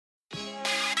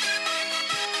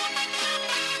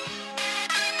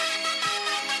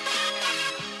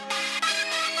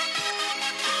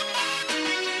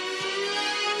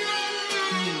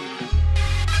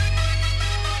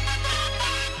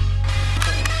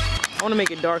I want to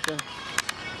make it darker.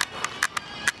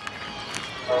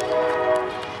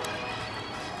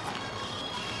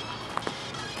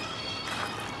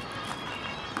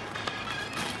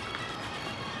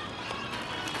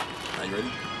 Are you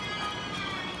ready?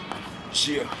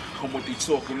 Yeah, I'm what they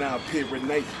talking now, period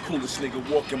night. Coolest nigga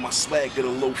walking, my swag at a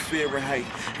low Fahrenheit.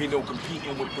 Ain't no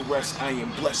competing with the rest. I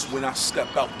am blessed when I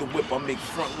step out the whip. I make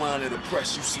front line of the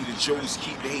press. You see the Joeys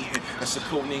keep hating. That's a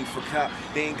code name for cop.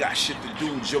 They ain't got shit to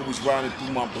do. Joey's riding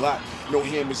through my block. No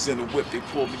hammers in the whip. They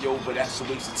pull me over. That's a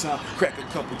waste of time. Crack a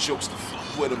couple jokes to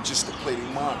fuck with them just to play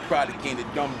their mind. Produk ain't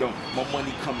a dum-dum. My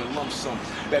money come in lump sum.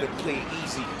 Better play it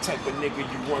easy. Type of nigga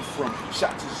you run from.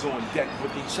 Shots is on deck,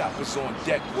 but they choppers on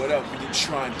deck. Whatever you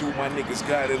try and do, my niggas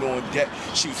got it on deck.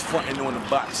 She was frontin' on the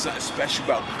box, something special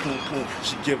about the poom poom.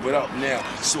 She give it up now.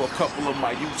 So a couple of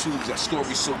my YouTubes, that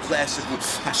story so classical.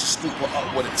 I should scoop her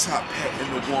up with a top hat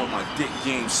and the one. My dick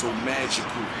game so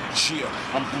magical. Yeah,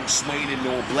 I'm Bruce Wayne in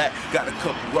all black. Got a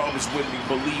couple robbers with me,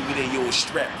 believe me, they all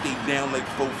strapped. They down like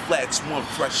 4 flats, one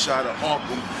fresh out of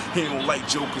Arkham. He don't like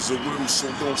jokers or riddles, so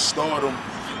don't start them.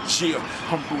 Yeah,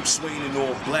 I'm Bruce Wayne in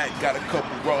all black. Got a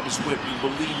couple robbers with me,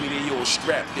 believe me, they all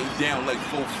strapped. They down like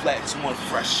 4 flats, one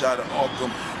fresh out of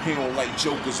Arkham. He don't like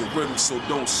jokers or riddles, so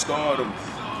don't start them.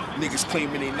 Niggas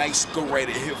claiming they nice, go right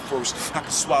at hit first. I can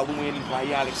swallow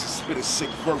antibiotics and spit a sick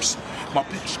verse. My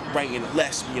picture writing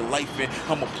last me your life in.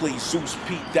 I'ma play Zeus,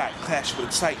 Pete Dot, Clash with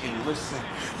a Titan. Listen,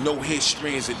 no hair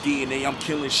strands of DNA. I'm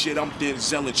killing shit. I'm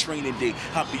Denzel in Training Day.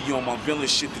 I be on my villain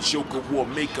shit. The Joker wore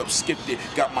makeup, skipped it,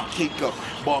 got my cake up.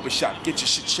 Barbershop, get your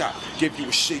shit chopped, give you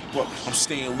a shake up. I'm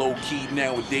staying low key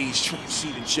nowadays. Trying to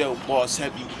see the jail bars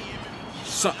heavy.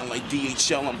 Something like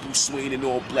DHL, I'm Bruce Wayne in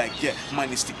all black, yeah,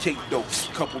 minus the cake though.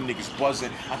 Couple niggas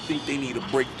buzzing, I think they need a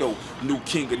break though. New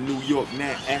king of New York,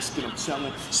 now asking, I'm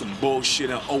telling. Some bullshit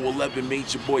in 011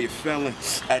 made your boy a felon.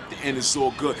 At the end it's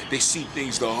all good, they see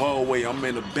things the hard way. I'm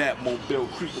in a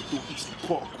Batmobile creeping through Eastern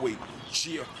Parkway.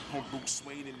 Yeah, I'm Bruce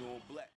Wayne in all black.